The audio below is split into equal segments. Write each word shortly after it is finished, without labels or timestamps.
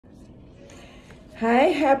Hi,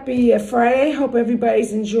 happy Friday. Hope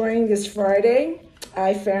everybody's enjoying this Friday.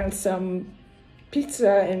 I found some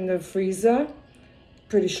pizza in the freezer.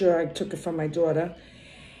 Pretty sure I took it from my daughter.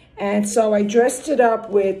 And so I dressed it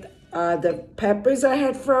up with the peppers I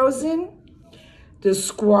had frozen, the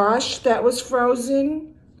squash that was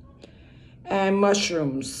frozen, and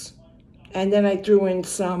mushrooms. And then I threw in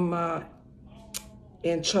some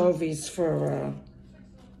anchovies for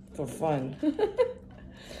fun.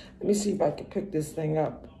 Let me see if I can pick this thing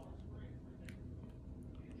up.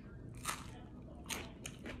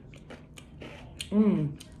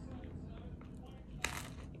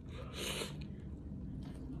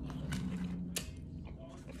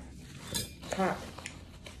 Hot.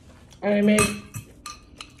 And I made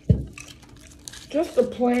just a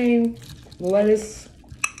plain lettuce,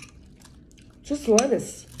 just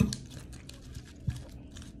lettuce.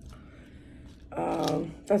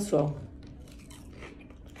 That's all.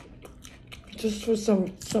 Just for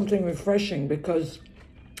something refreshing, because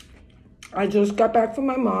I just got back from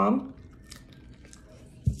my mom.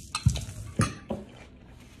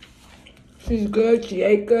 She's good, she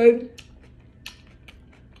ate good.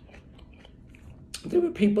 There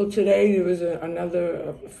were people today, there was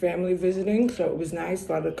another family visiting, so it was nice,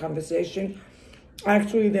 a lot of conversation.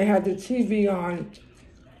 Actually, they had the TV on,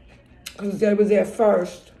 because they were there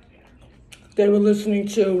first. They were listening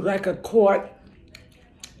to like a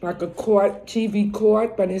TV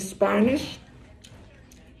court, but in Spanish.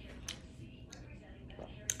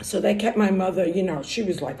 So they kept my mother, you know, she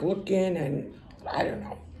was like looking, and I don't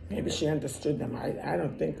know, maybe she understood them. I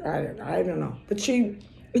don't know, but she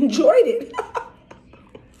enjoyed it.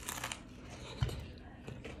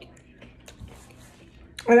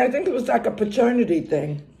 And I think it was like a paternity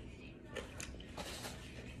thing.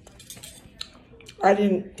 I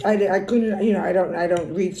couldn't, you know, I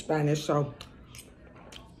don't read Spanish, so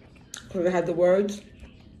could have had the words.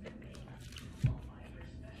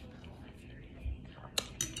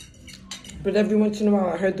 But every once in a while,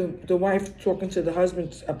 I heard the wife talking to the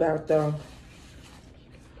husband about it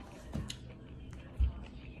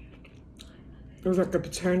was like a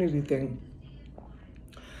paternity thing.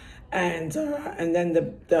 And then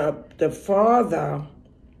the father,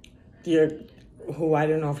 who I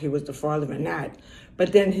don't know if he was the father or not,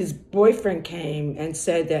 but then his boyfriend came and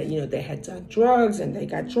said that, you know, they had done drugs and they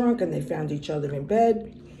got drunk and they found each other in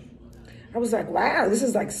bed. I was like, wow, this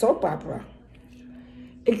is like soap opera.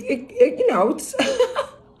 You know, it's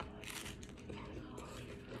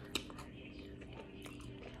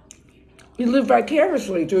you live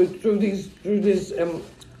vicariously through this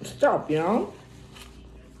stuff, you know.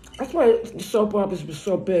 That's why soap operas were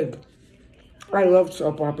so big. I loved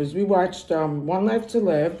soap operas. We watched One Life to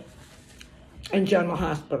Live and General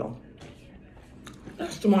Hospital.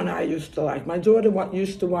 That's the one I used to like. My daughter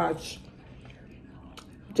used to watch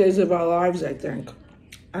Days of Our Lives, I think.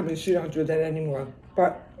 I mean, she don't do that anymore.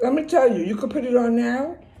 But let me tell you, you can put it on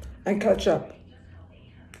now and catch up.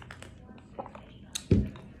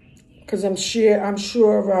 Because I'm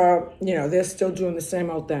sure, you know, they're still doing the same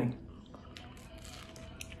old thing.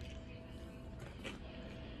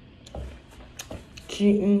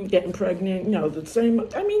 Cheating, getting pregnant, you know, the same.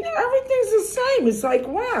 I mean, everything's the same. It's like,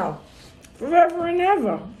 wow, forever and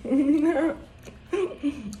ever.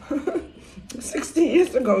 60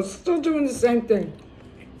 years ago, still doing the same thing.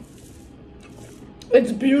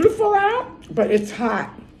 It's beautiful out, but it's hot.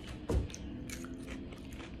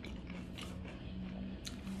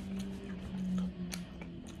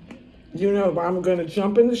 You know, I'm gonna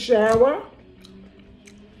jump in the shower,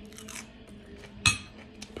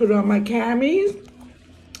 put on my camis,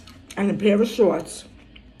 and a pair of shorts.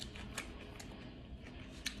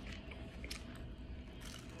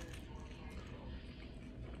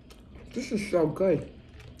 This is so good.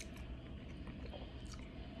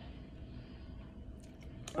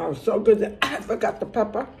 Oh, so good that I forgot the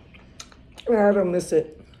pepper. I don't miss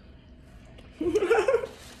it.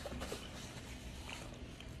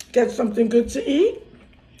 Get something good to eat.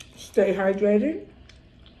 Stay hydrated.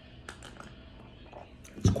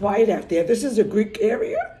 It's quiet out there. This is a Greek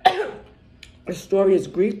area. Astoria is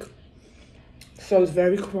Greek, so it's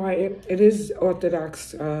very quiet. It is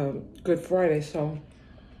Orthodox Good Friday, so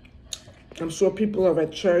I'm sure people are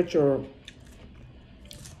at church, or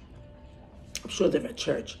I'm sure they're at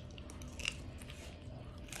church.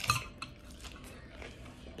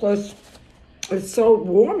 Plus, it's so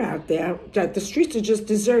warm out there that the streets are just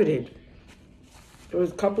deserted. There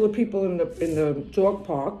was a couple of people in the dog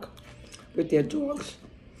park with their dogs,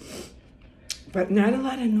 but not a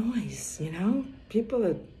lot of noise, you know? People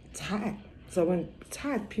are tired. So when it's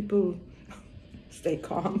hot, people stay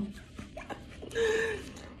calm.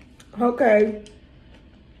 Okay,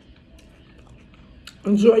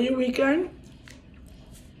 Enjoy your weekend.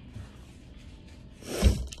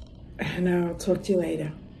 And I'll talk to you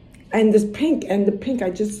later. And this pink, and the pink, I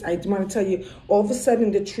want to tell you, all of a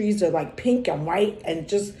sudden the trees are like pink and white and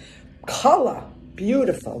just color.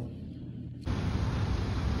 Beautiful.